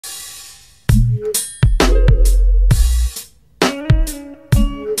Yo,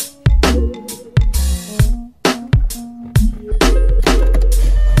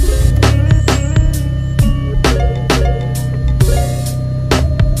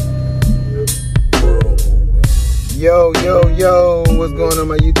 what's going on,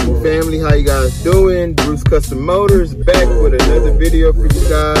 my YouTube family? How you guys doing? Bruce Custom Motors back with another video for you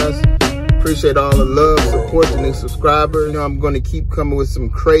guys. Appreciate all the love, support, and new subscribers. You know, I'm going to keep coming with some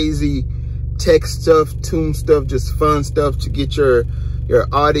crazy tech stuff, tune stuff, just fun stuff to get your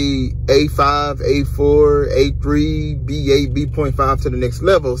Audi A5, A4, A3, B8, B.5 to the next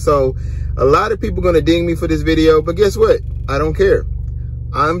level. So a lot of people going to ding me for this video, but guess what? I don't care.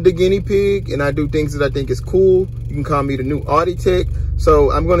 I'm the guinea pig and I do things that I think is cool. You can call me the new Audi tech.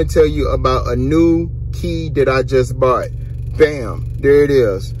 So I'm going to tell you about a new key that I just bought. Bam, there it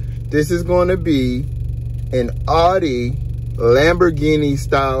is. This is going to be an Audi Lamborghini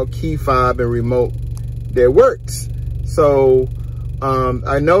style key fob and remote that works. So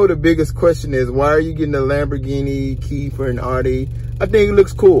I know the biggest question is, why are you getting a Lamborghini key for an Audi? I think it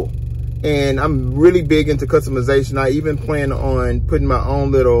looks cool. And I'm really big into customization. I even plan on putting my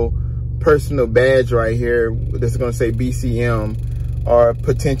own little personal badge right here that's going to say BCM, or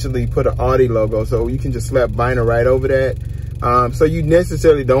potentially put an Audi logo. So you can just slap vinyl right over that. So you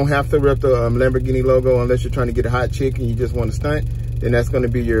necessarily don't have to rep the Lamborghini logo unless you're trying to get a hot chick and you just want to stunt. Then that's going to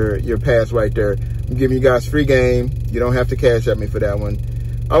be your pass right there. I'm giving you guys free game. You don't have to cash at me for that one.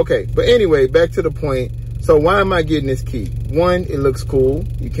 Okay, but anyway, back to the point. So why am I getting this key? One, it looks cool.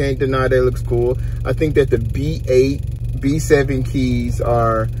 You can't deny that it looks cool. I think that the B8, B7 keys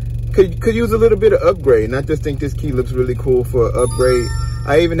could use a little bit of upgrade. And I just think this key looks really cool for an upgrade.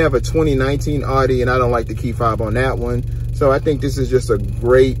 I even have a 2019 Audi and I don't like the key fob on that one. So I think this is just a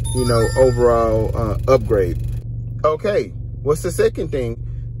great, you know, overall upgrade. Okay, what's the second thing?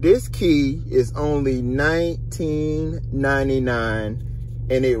 This key is only $19.99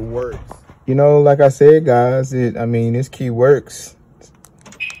 and it works. You know, like I said, guys, this key works.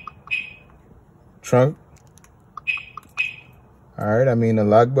 Trunk. All right, the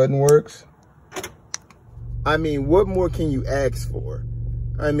lock button works. What more can you ask for?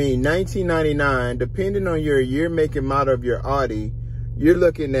 $19.99, depending on your year, make, and model of your Audi, you're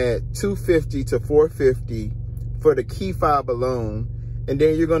looking at $250 to $450 for the key fob alone. And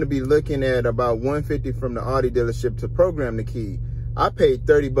then you're going to be looking at about $150 from the Audi dealership to program the key. I paid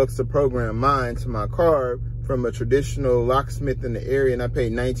 $30 to program mine to my car from a traditional locksmith in the area, and I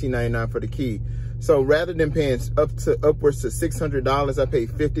paid $19.99 for the key. So rather than paying upwards to $600, I paid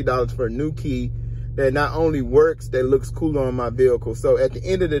 $50 for a new key that not only works, that looks cooler on my vehicle. So at the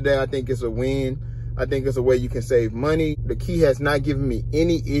end of the day, I think it's a win. I think it's a way you can save money. The key has not given me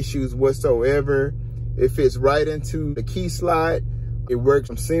any issues whatsoever. It fits right into the key slot. It works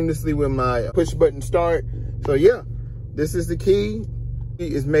seamlessly with my push button start. So yeah. This is the key.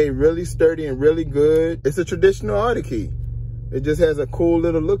 It's made really sturdy and really good. It's a traditional Audi key. It just has a cool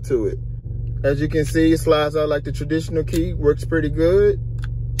little look to it. As you can see, it slides out like the traditional key. Works pretty good.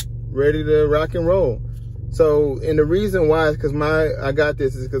 Ready to rock and roll. So, and the reason why is because I got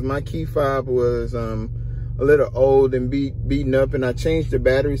this is because my key fob was a little old and beaten up, and I changed the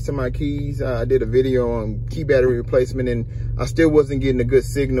batteries to my keys. I did a video on key battery replacement, and I still wasn't getting a good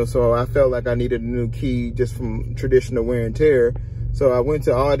signal, so I felt like I needed a new key just from traditional wear and tear. So I went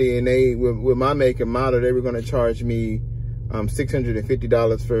to Audi, and they, with my make and model, they were going to charge me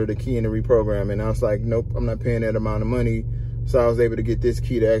 $650 for the key and the reprogram. And I was like, nope, I'm not paying that amount of money. So I was able to get this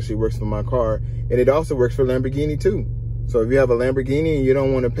key that actually works for my car, and it also works for Lamborghini too. So if you have a Lamborghini and you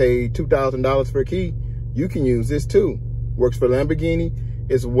don't want to pay $2,000 for a key, you can use this too. Works for Lamborghini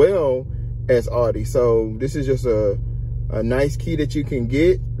as well as Audi. So this is just a nice key that you can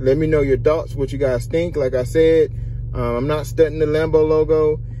get. Let me know your thoughts, what you guys think. Like I said, I'm not stunting the Lambo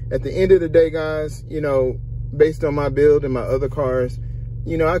logo. At the end of the day, guys, you know, based on my build and my other cars,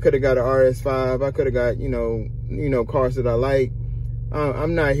 you know, I could have got an RS5. I could have got, you know, cars that I like.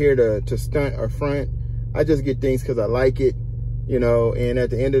 I'm not here to stunt or front. I just get things because I like it. You know, and at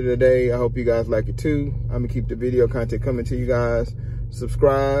the end of the day, I hope you guys like it too. I'm gonna keep the video content coming to you guys.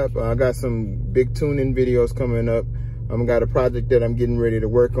 Subscribe. I got some big tuning videos coming up. I've got a project that I'm getting ready to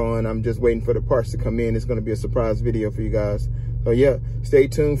work on. I'm just waiting for the parts to come in. It's gonna be a surprise video for you guys. So yeah, stay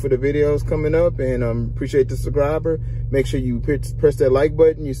tuned for the videos coming up, and appreciate the subscriber. Make sure you press that like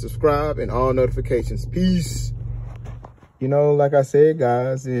button, you subscribe, and all notifications. Peace. You know, like I said,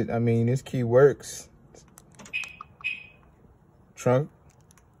 guys, this key works. Trunk.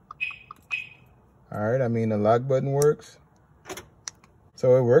 All right, the lock button works.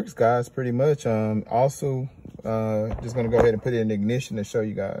 So it works, guys, pretty much. Also, just gonna go ahead and put it in ignition to show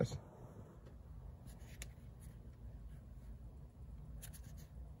you guys.